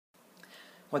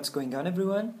What's going on,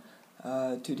 everyone?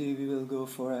 Today we will go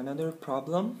for another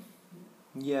problem.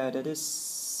 Yeah, that is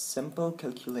simple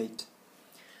calculate.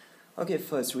 Okay,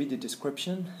 first read the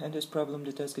description. In this problem,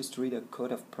 the task is to read a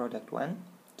code of product 1,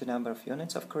 the number of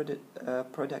units of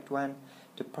product 1,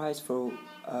 the price for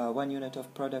 1 unit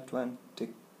of product 1, the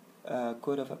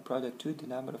code of a product 2, the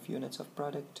number of units of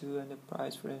product 2, and the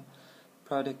price for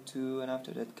product 2, and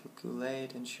after that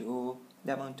calculate and show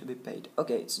the amount to be paid.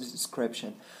 Okay, it's the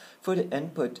description. For the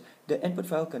input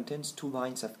file contains 2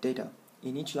 lines of data.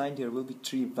 In each line there will be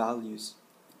 3 values,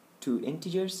 2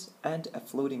 integers and a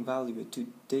floating value with 2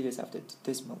 digits after the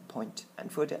decimal point.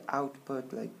 And for the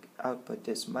output, output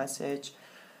this message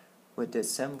with the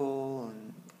symbol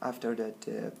and after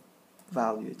that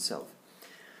value itself.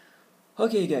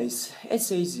 Okay guys,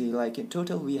 it's easy. In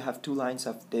total we have 2 lines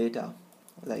of data.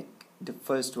 The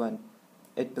first one,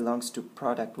 it belongs to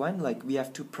product 1. We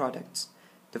have 2 products.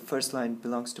 The first line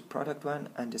belongs to product 1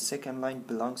 and the second line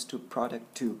belongs to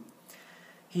product 2.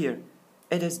 Here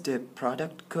it is the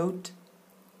product code,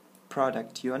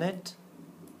 product unit,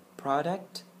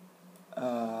 product,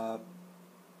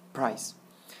 price.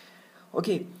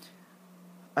 Okay,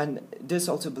 and this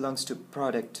also belongs to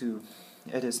product 2.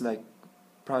 It is like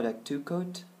product 2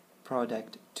 code,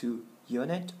 product 2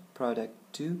 unit, product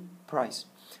 2 price.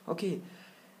 Okay,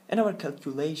 in our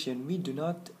calculation we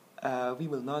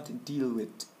will not deal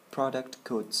with product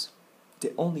codes.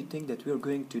 The only thing that we are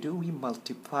going to do, we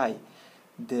multiply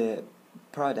the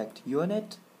product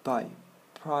unit by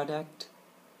product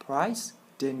price,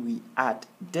 then we add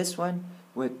this one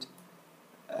with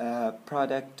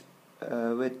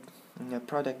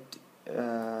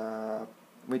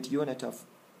with unit of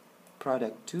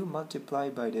product 2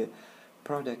 multiplied by the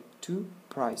product 2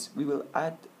 price. We will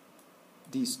add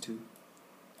these two.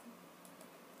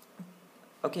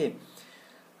 Okay,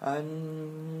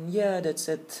 and yeah, that's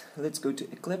it. Let's go to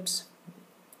Eclipse.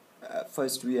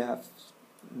 First we have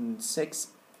 6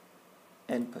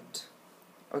 input.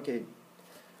 Okay,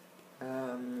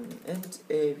 and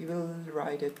we will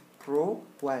write it pro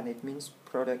 1. It means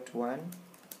product 1,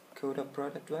 code of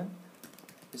product 1,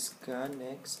 scan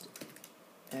next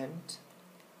and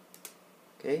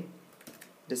okay.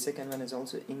 The second one is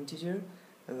also integer,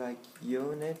 like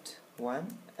unit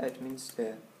 1. It means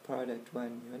the product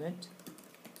 1 unit,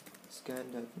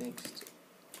 scan dot next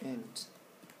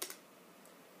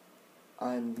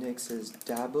and next is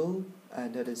double,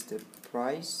 and that is the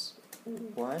price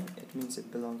 1. It means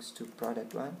it belongs to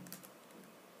product 1,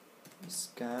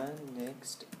 scan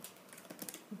next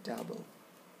double.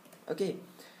 Okay,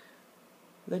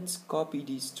 let's copy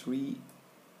these 3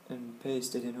 and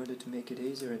paste it in order to make it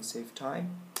easier and save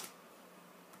time.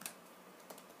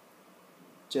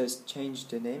 Just change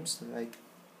the names like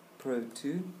Pro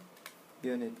 2,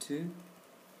 Unit 2,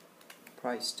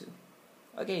 Price 2.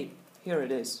 Okay, here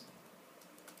it is.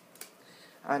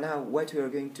 And now what we are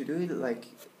going to do is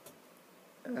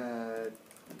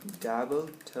double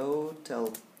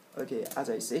total. Okay, as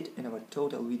I said, in our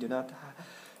total we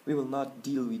will not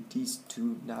deal with these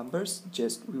 2 numbers.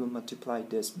 Just we will multiply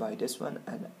this by this one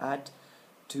and add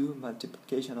 2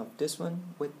 multiplication of this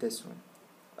one with this one.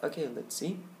 Okay, let's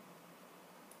see.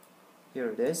 Here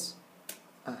it is.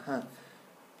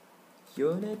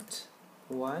 Unit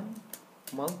 1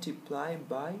 multiplied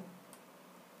by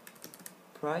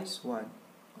price 1.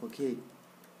 Okay,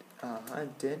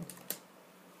 and then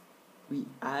we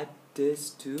add this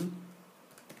to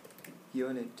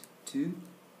unit 2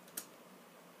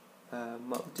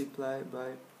 multiplied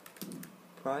by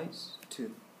price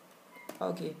 2.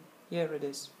 Okay, here it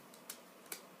is.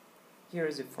 Here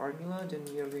is the formula. Then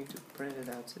we are going to print it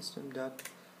out.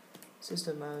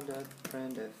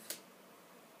 Systemout.printf.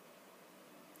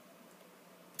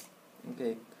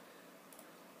 Okay,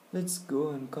 let's go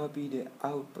and copy the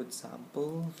output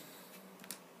sample.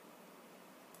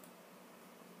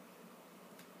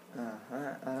 And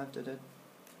after that,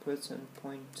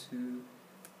 point to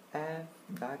f\n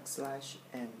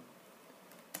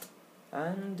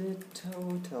and the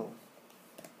total.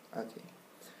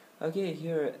 Okay,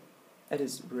 here it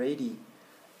is ready.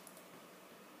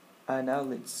 And now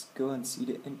let's go and see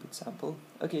the input sample.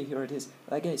 Okay, here it is.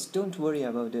 Guys, don't worry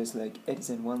about this. It is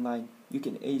in one line. You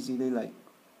can easily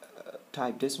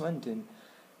type this one, then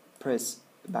press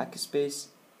backspace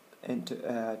and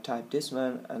type this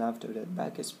one, and after that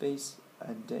backspace,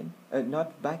 and then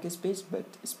not backspace but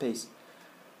space.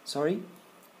 Sorry.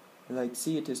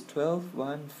 See, it is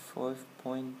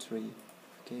 12.1.5.3.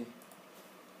 Okay.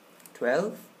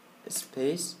 12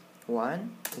 space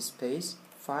 1 space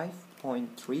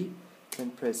 5.3,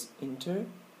 then press enter.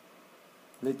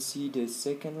 Let's see the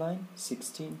second line,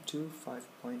 16 to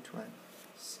 5.1.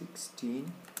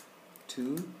 16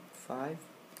 to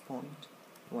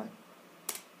 5.1.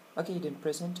 Okay, then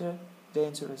press enter. The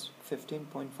answer is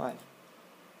 15.5.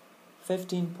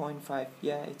 15.5,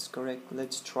 yeah, it's correct.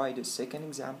 Let's try the second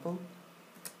example.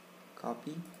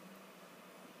 Copy,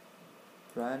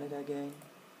 run it again,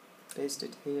 paste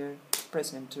it here,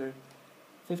 press enter.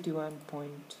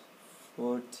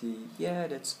 51.40, yeah,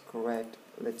 that's correct.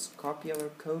 Let's copy our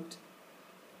code,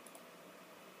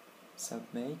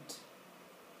 submit,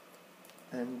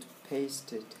 and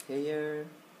paste it here,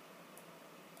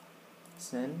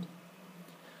 send.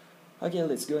 Okay,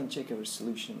 let's go and check our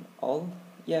solution. All,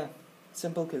 yeah,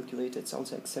 simple calculate, it's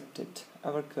also accepted.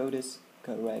 Our code is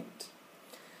correct.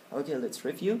 Okay, let's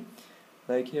review.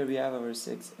 Like here we have our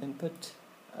 6 input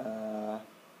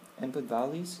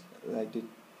values, like the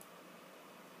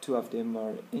 2 of them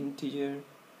are integer,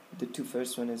 the 2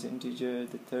 first one is integer,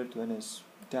 the third one is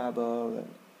double,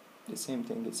 the same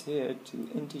thing is here, 2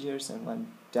 integers and 1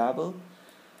 double,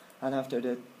 and after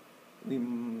that we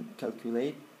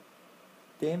calculate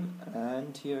them,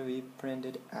 and here we print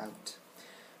it out.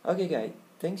 Okay guys,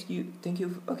 thank you.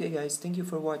 Okay guys, thank you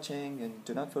for watching, and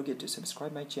do not forget to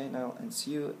subscribe my channel, and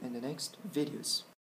see you in the next videos.